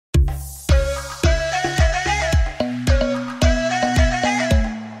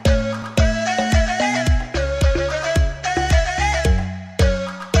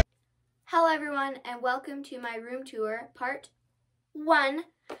welcome to my room tour, part 1.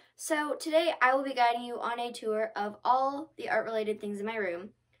 So today I will be guiding you on a tour of all the art-related things in my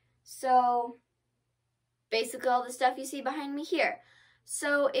room. So basically all the stuff you see behind me here.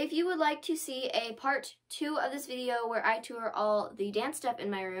 So if you would like to see a part 2 of this video where I tour all the dance stuff in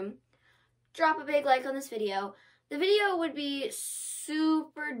my room, drop a big like on this video. The video would be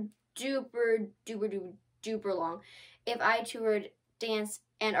super duper long if I toured dance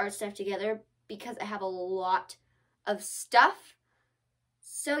and art stuff together, because I have a lot of stuff.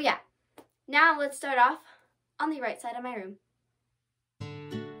 So yeah, now let's start off on the right side of my room.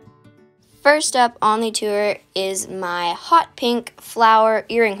 First up on the tour is my hot pink flower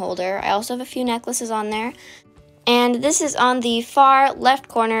earring holder. I also have a few necklaces on there. And this is on the far left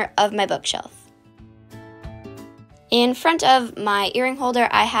corner of my bookshelf. In front of my earring holder,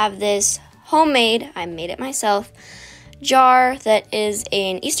 I have this homemade, I made it myself, jar that is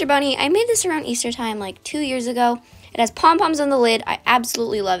an Easter bunny. I made this around Easter time like 2 years ago. It has pom-poms on the lid. I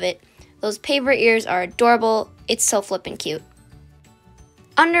absolutely love it. Those paper ears are adorable. It's so flippin' cute.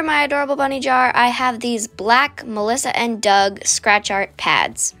 Under my adorable bunny jar, I have these black Melissa and Doug scratch art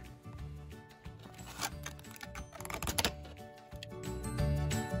pads.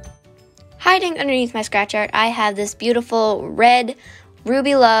 Hiding underneath my scratch art, I have this beautiful red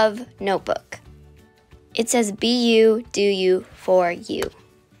Ruby Love notebook. It says, "Be you, do you, for you."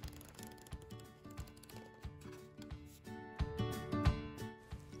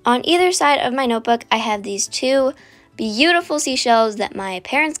 On either side of my notebook, I have these two beautiful seashells that my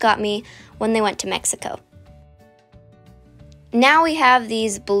parents got me when they went to Mexico. Now we have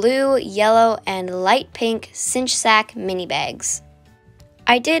these blue, yellow, and light pink cinch sack mini bags.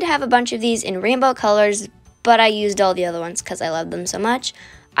 I did have a bunch of these in rainbow colors, but I used all the other ones because I love them so much.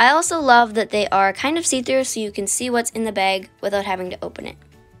 I also love that they are kind of see-through, so you can see what's in the bag without having to open it.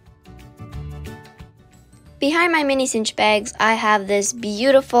 Behind my mini cinch bags, I have this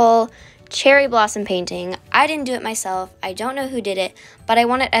beautiful cherry blossom painting. I didn't do it myself. I don't know who did it, but I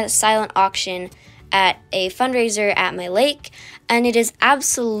won it at a silent auction at a fundraiser at my lake, and it is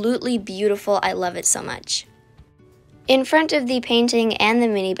absolutely beautiful. I love it so much. In front of the painting and the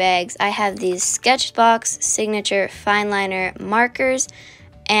mini bags, I have these Sketchbox signature fine liner markers,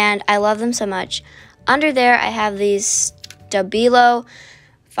 and I love them so much. Under there, I have these Stabilo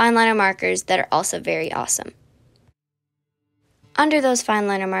fine liner markers that are also very awesome. Under those fine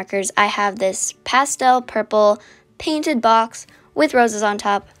liner markers, I have this pastel purple painted box with roses on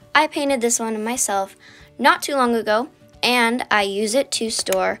top. I painted this one myself not too long ago, and I use it to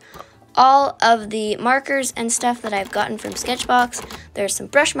store all of the markers and stuff that I've gotten from Sketchbox. There's some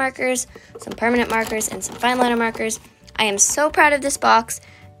brush markers, some permanent markers, and some fine liner markers. I am so proud of this box,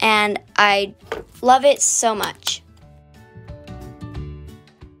 and I love it so much.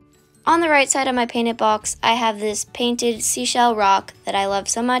 On the right side of my painted box, I have this painted seashell rock that I love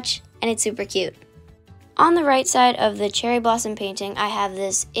so much, and it's super cute. On the right side of the cherry blossom painting, I have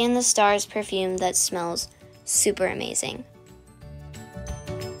this In the Stars perfume that smells super amazing.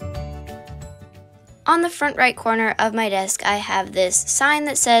 On the front right corner of my desk, I have this sign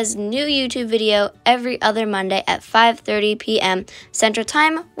that says new YouTube video every other Monday at 5:30 p.m. Central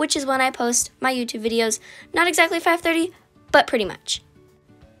Time, which is when I post my YouTube videos. Not exactly 5:30, but pretty much.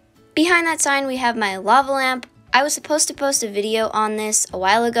 Behind that sign, we have my lava lamp. I was supposed to post a video on this a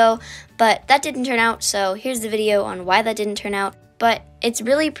while ago, but that didn't turn out, so here's the video on why that didn't turn out. But it's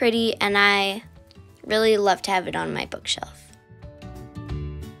really pretty, and I really love to have it on my bookshelf.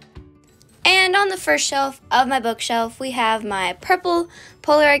 And on the first shelf of my bookshelf, we have my purple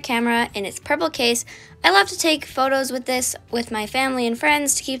Polaroid camera in its purple case. I love to take photos with this with my family and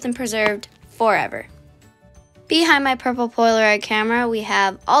friends to keep them preserved forever. Behind my purple Polaroid camera, we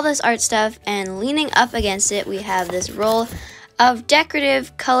have all this art stuff, and leaning up against it, we have this roll of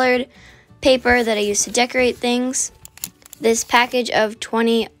decorative colored paper that I use to decorate things, this package of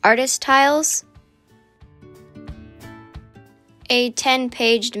 20 artist tiles, a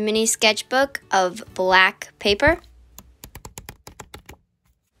 10-paged mini sketchbook of black paper,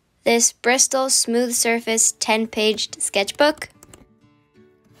 this Bristol Smooth Surface 10-paged sketchbook,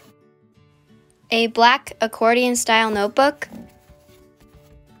 a black accordion-style notebook,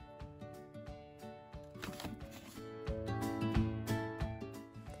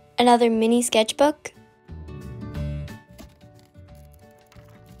 another mini sketchbook,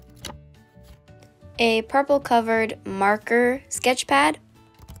 a purple-covered marker sketch pad,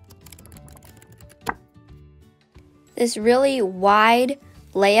 this really wide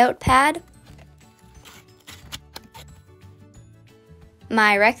layout pad,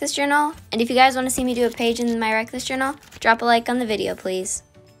 my Reckless journal, and if you guys want to see me do a page in my Reckless journal, drop a like on the video, please.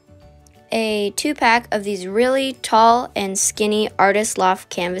 a 2-pack of these really tall and skinny Artist Loft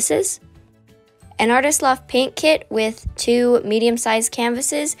canvases, an Artist Loft paint kit with 2 medium-sized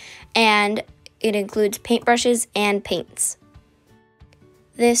canvases, and it includes paintbrushes and paints.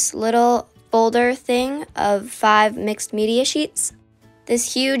 This little folder thing of 5 mixed media sheets,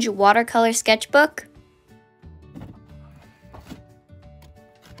 this huge watercolor sketchbook,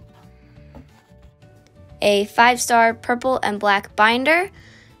 a 5-star purple and black binder,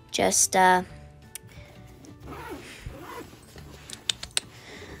 just let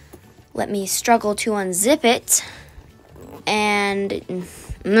me struggle to unzip it, and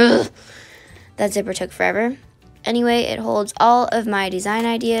that zipper took forever. Anyway, it holds all of my design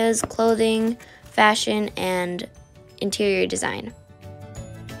ideas, clothing, fashion, and interior design.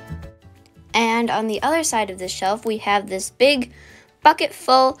 And on the other side of this shelf, we have this big bucket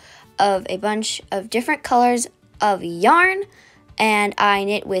full of a bunch of different colors of yarn, and I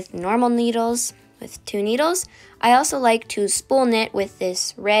knit with normal needles, with 2 needles. I also like to spool knit with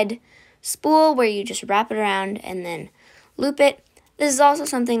this red spool where you just wrap it around and then loop it. This is also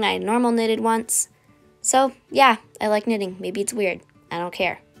something that I normal knitted once. So yeah, I like knitting. Maybe it's weird. I don't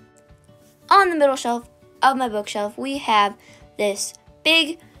care. On the middle shelf of my bookshelf, we have this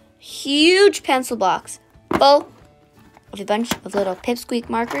big, huge pencil box full of a bunch of little pipsqueak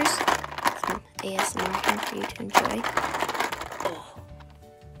markers. Some ASMR for you to enjoy.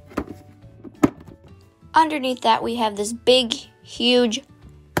 Underneath that, we have this big, huge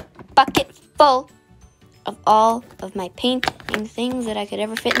bucket full of all of my painting things that I could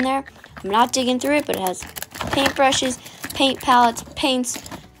ever fit in there. I'm not digging through it, but it has paintbrushes, paint palettes, paints,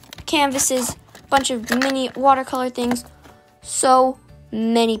 canvases, a bunch of mini watercolor things. So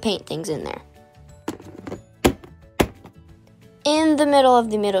many paint things in there. In the middle of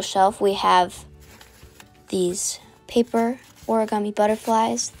the middle shelf, we have these paper origami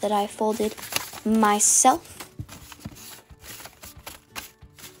butterflies that I folded myself.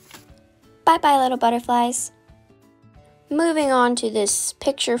 Bye-bye, little butterflies. Moving on to this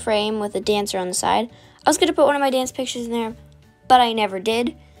picture frame with a dancer on the side. I was going to put one of my dance pictures in there, but I never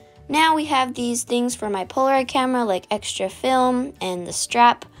did. Now we have these things for my Polaroid camera, like extra film and the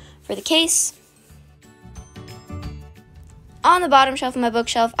strap for the case. On the bottom shelf of my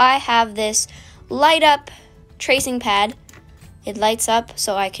bookshelf, I have this light up tracing pad. It lights up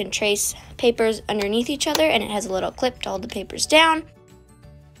so I can trace papers underneath each other, and it has a little clip to hold the papers down.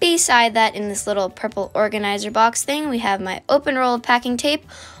 Beside that, in this little purple organizer box thing, we have my open roll of packing tape,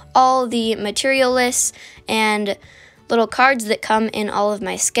 all the material lists, and little cards that come in all of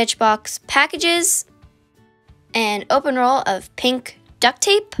my Sketchbox packages, an open roll of pink duct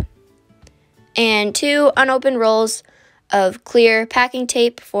tape, and 2 unopened rolls of clear packing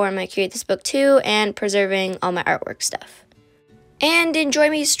tape for my Create This Book 2 and preserving all my artwork stuff. And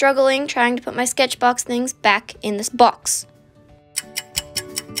enjoy me struggling trying to put my Sketchbox things back in this box.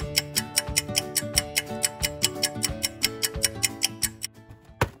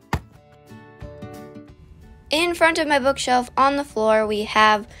 In front of my bookshelf on the floor, we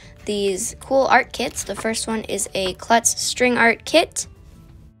have these cool art kits. The first one is a Klutz string art kit.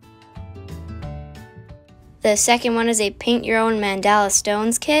 The second one is a paint your own mandala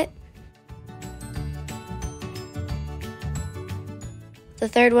stones kit. The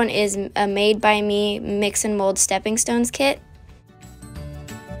third one is a made by me mix and mold stepping stones kit.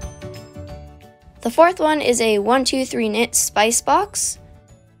 The fourth one is a 1, 2, 3 knit spice box.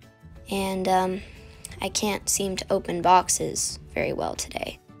 And I can't seem to open boxes very well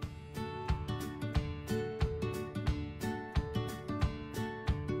today.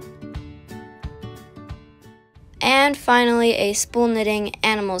 And finally, a spool knitting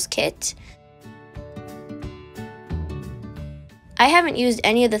animals kit. I haven't used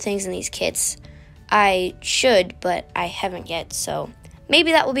any of the things in these kits. I should, but I haven't yet, so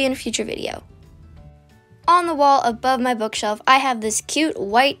maybe that will be in a future video. On the wall above my bookshelf, I have this cute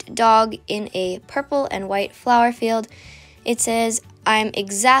white dog in a purple and white flower field. It says, "I'm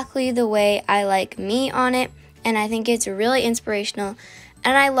exactly the way I like me" on it, and I think it's really inspirational,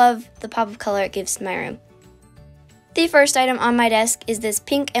 and I love the pop of color it gives to my room. The first item on my desk is this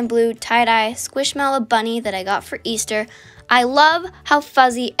pink and blue tie-dye Squishmallow bunny that I got for Easter. I love how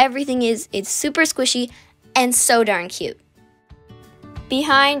fuzzy everything is. It's super squishy and so darn cute.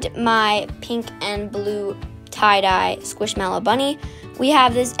 Behind my pink and blue tie-dye Squishmallow bunny, we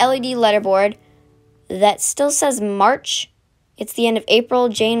have this LED letterboard that still says March. It's the end of April.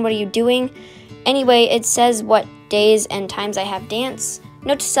 Jane, what are you doing? Anyway, it says what days and times I have dance.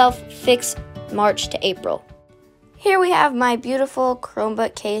 Note to self, fix March to April. Here we have my beautiful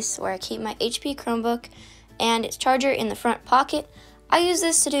Chromebook case where I keep my HP Chromebook and its charger in the front pocket. I use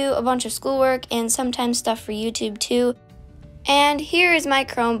this to do a bunch of schoolwork and sometimes stuff for YouTube too. And here is my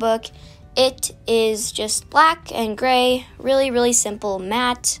Chromebook. It is just black and gray, really simple,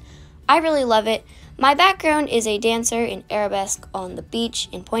 matte. I really love it. My background is a dancer in arabesque on the beach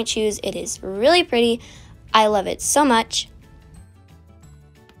in pointe shoes. It is really pretty. I love it so much.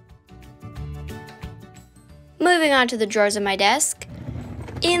 Moving on to the drawers of my desk.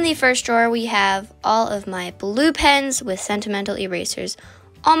 In the first drawer, we have all of my blue pens with sentimental erasers,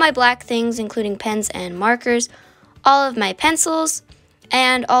 all my black things, including pens and markers, all of my pencils,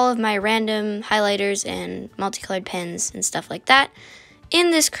 and all of my random highlighters and multicolored pens and stuff like that. In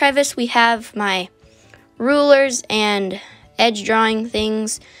this crevice, we have my rulers and edge drawing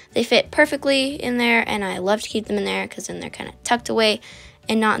things. They fit perfectly in there, and I love to keep them in there because then they're kind of tucked away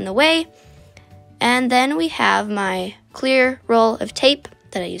and not in the way. And then we have my clear roll of tape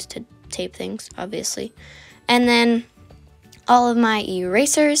that I use to tape things, obviously. And then all of my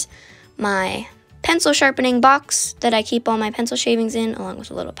erasers, my pencil sharpening box that I keep all my pencil shavings in, along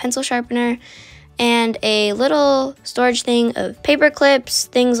with a little pencil sharpener, and a little storage thing of paper clips,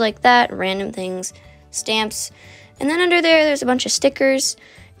 things like that, random things, stamps. And then under there, there's a bunch of stickers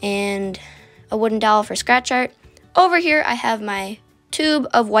and a wooden dowel for scratch art. Over here, I have my tube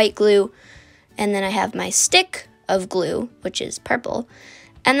of white glue, and then I have my stick of glue, which is purple.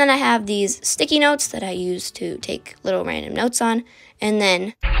 And then I have these sticky notes that I use to take little random notes on. And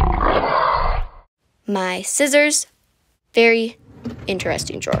then my scissors. Very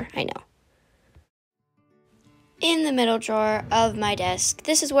interesting drawer, I know. In the middle drawer of my desk,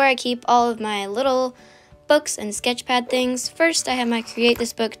 this is where I keep all of my little books and sketchpad things. First, I have my Create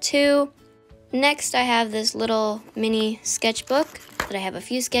This Book 2. Next, I have this little mini sketchbook that I have a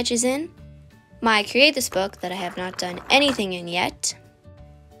few sketches in. My Create This Book that I have not done anything in yet.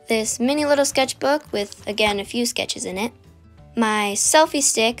 This mini little sketchbook with, again, a few sketches in it. My selfie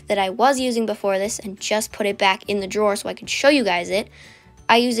stick that I was using before this and just put it back in the drawer so I could show you guys it.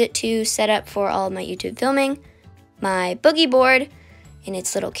 I use it to set up for all of my YouTube filming. My boogie board in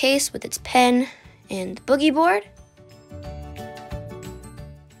its little case with its pen and boogie board.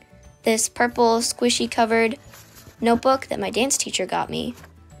 This purple squishy covered notebook that my dance teacher got me.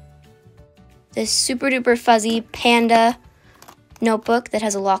 This super duper fuzzy panda notebook that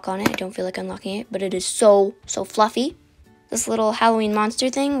has a lock on it. I don't feel like unlocking it, but it is so fluffy. This little Halloween monster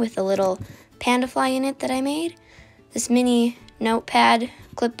thing with a little panda fly in it that I made. This mini notepad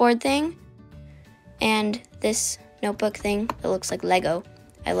clipboard thing. And this notebook thing that looks like Lego.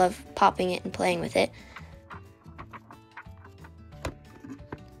 I love popping it and playing with it.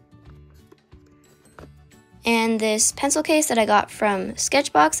 And this pencil case that I got from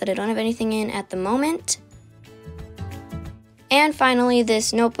Sketchbox that I don't have anything in at the moment. And finally,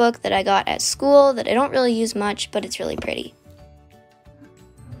 this notebook that I got at school that I don't really use much, but it's really pretty.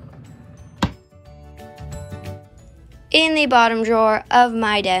 In the bottom drawer of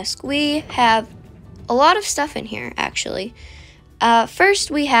my desk, we have a lot of stuff in here, actually. First,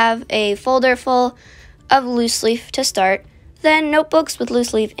 we have a folder full of loose leaf to start, then notebooks with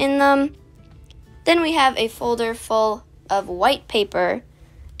loose leaf in them. Then we have a folder full of white paper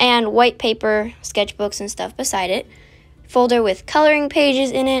and white paper sketchbooks and stuff beside it. Folder with coloring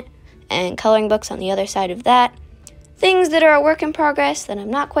pages in it and coloring books on the other side of that. Things that are a work in progress that I'm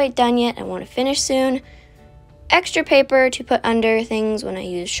not quite done yet, I want to finish soon. Extra paper to put under things when I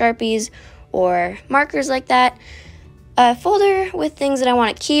use Sharpies or markers like that. A folder with things that I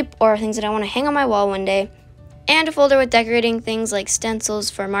want to keep or things that I want to hang on my wall one day. And a folder with decorating things like stencils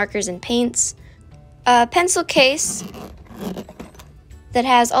for markers and paints. A pencil case that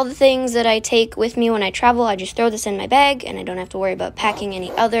has all the things that I take with me when I travel. I just throw this in my bag and I don't have to worry about packing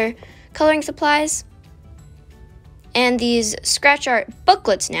any other coloring supplies. And these scratch art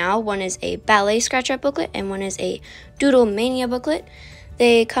booklets now. One is a ballet scratch art booklet and one is a Doodle Mania booklet.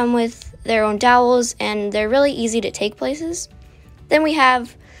 They come with their own dowels and they're really easy to take places. Then we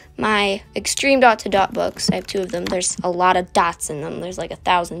have my Extreme Dot to Dot books. I have two of them. There's a lot of dots in them. There's like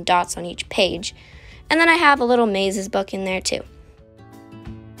 1,000 dots on each page. And then I have a little mazes book in there too.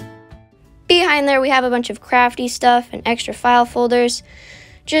 Behind there we have a bunch of crafty stuff and extra file folders.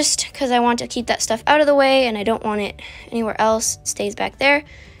 Just because I want to keep that stuff out of the way and I don't want it anywhere else. It stays back there.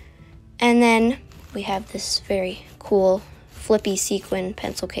 And then we have this very cool flippy sequin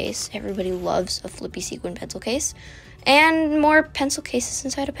pencil case. Everybody loves a flippy sequin pencil case. And more pencil cases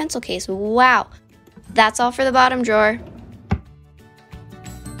inside a pencil case. Wow. That's all for the bottom drawer.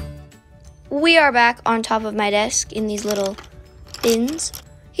 We are back on top of my desk in these little bins.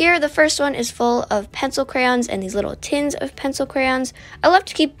 Here, the first one is full of pencil crayons and these little tins of pencil crayons. I love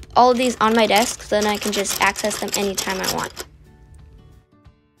to keep all of these on my desk so then I can just access them anytime I want.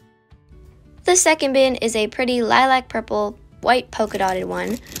 The second bin is a pretty lilac purple white polka dotted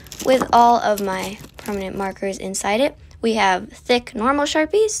one with all of my permanent markers inside it. We have thick normal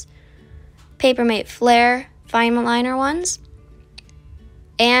Sharpies, Papermate Flair fine liner ones,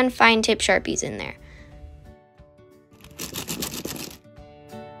 and fine tip Sharpies in there.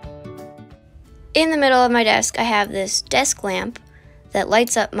 In the middle of my desk, I have this desk lamp that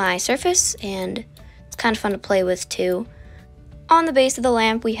lights up my surface, and it's kind of fun to play with too. On the base of the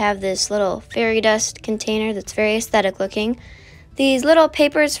lamp, we have this little fairy dust container that's very aesthetic looking. These little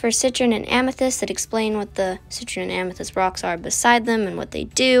papers for citron and amethyst that explain what the citron and amethyst rocks are beside them and what they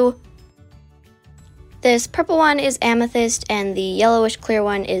do. This purple one is amethyst and the yellowish clear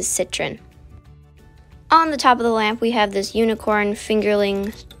one is citron. On the top of the lamp, we have this unicorn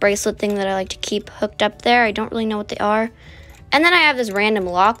fingerling bracelet thing that I like to keep hooked up there. I don't really know what they are. And then I have this random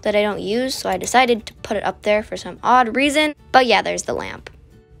lock that I don't use, so I decided to put it up there for some odd reason. But yeah, there's the lamp.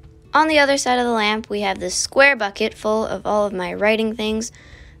 On the other side of the lamp, we have this square bucket full of all of my writing things.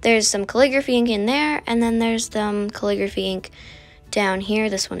 There's some calligraphy ink in there, and then there's some calligraphy ink down here.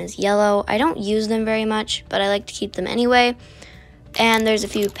 This one is yellow. I don't use them very much, but I like to keep them anyway. And there's a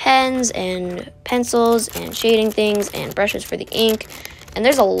few pens and pencils and shading things and brushes for the ink. And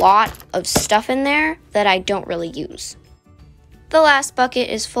there's a lot of stuff in there that I don't really use. The last bucket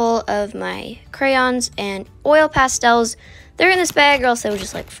is full of my crayons and oil pastels. They're in this bag or else they would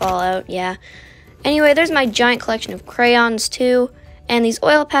just like fall out, yeah. Anyway, there's my giant collection of crayons too, and these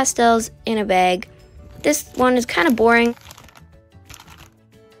oil pastels in a bag. This one is kind of boring.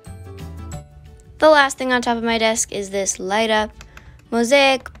 The last thing on top of my desk is this light up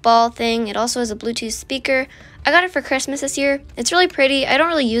mosaic ball thing. It also has a Bluetooth speaker. I got it for Christmas this year. It's really pretty. I don't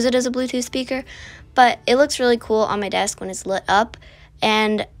really use it as a Bluetooth speaker, but it looks really cool on my desk when it's lit up,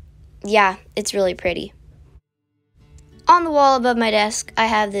 and yeah, it's really pretty. On the wall above my desk, I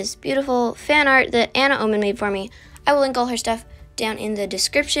have this beautiful fan art that Anna Oman made for me. I will link all her stuff down in the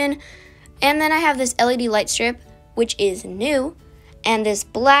description. And then I have this LED light strip, which is new, and this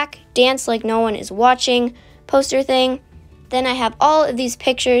black dance like no one is watching poster thing. Then I have all of these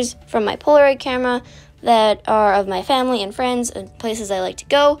pictures from my Polaroid camera that are of my family and friends and places I like to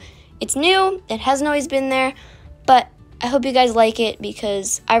go. It's new, it hasn't always been there, but I hope you guys like it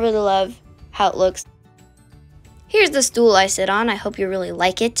because I really love how it looks. Here's the stool I sit on. I hope you really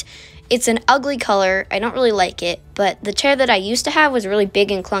like it. It's an ugly color. I don't really like it, but the chair that I used to have was really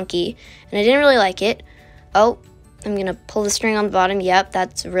big and clunky, and I didn't really like it. Oh, I'm gonna pull the string on the bottom. Yep,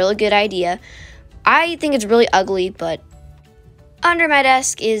 that's a really good idea. I think it's really ugly, but under my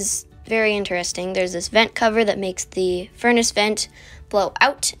desk is very interesting. There's this vent cover that makes the furnace vent blow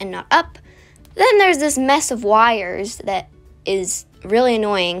out and not up. Then there's this mess of wires that is really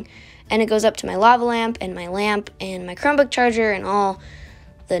annoying, and it goes up to my lava lamp and my Chromebook charger and all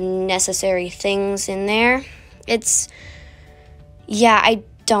the necessary things in there. Yeah, I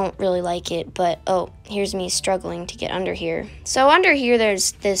don't really like it, but oh, here's me struggling to get under here. So under here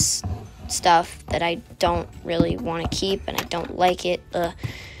there's this stuff that I don't really want to keep, and I don't like it.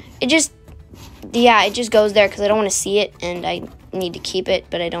 It just goes there because I don't want to see it, and I need to keep it,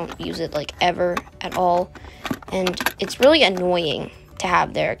 but I don't use it like ever at all, and it's really annoying to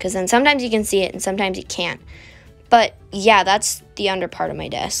have there because then sometimes you can see it and sometimes you can't. But yeah, that's the under part of my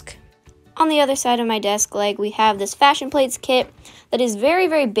desk. On the other side of my desk leg, we have this fashion plates kit that is very,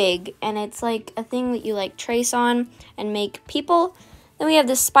 very big, and it's like a thing that you like trace on and make people. Then we have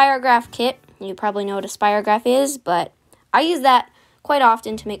this spirograph kit. You probably know what a spirograph is, but I use that quite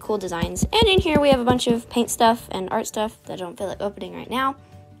often to make cool designs. And in here we have a bunch of paint stuff and art stuff that I don't feel like opening right now.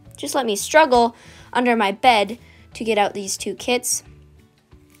 Just let me struggle under my bed to get out these two kits.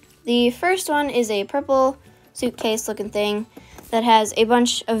 The first one is a purple suitcase looking thing that has a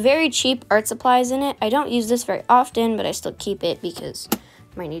bunch of very cheap art supplies in it. I don't use this very often, but I still keep it because I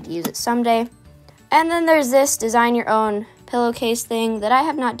might need to use it someday. And then there's this design your own pillowcase thing that I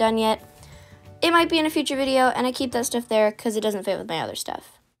have not done yet. It might be in a future video, and I keep that stuff there because it doesn't fit with my other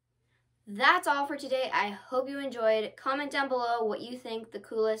stuff. That's all for today. I hope you enjoyed. Comment down below what you think the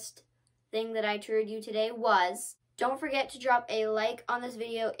coolest thing that I toured you today was. Don't forget to drop a like on this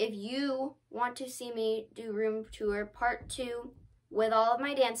video if you want to see me do room tour part 2 with all of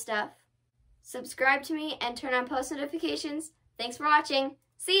my dance stuff. Subscribe to me and turn on post notifications. Thanks for watching.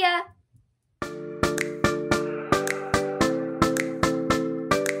 See ya!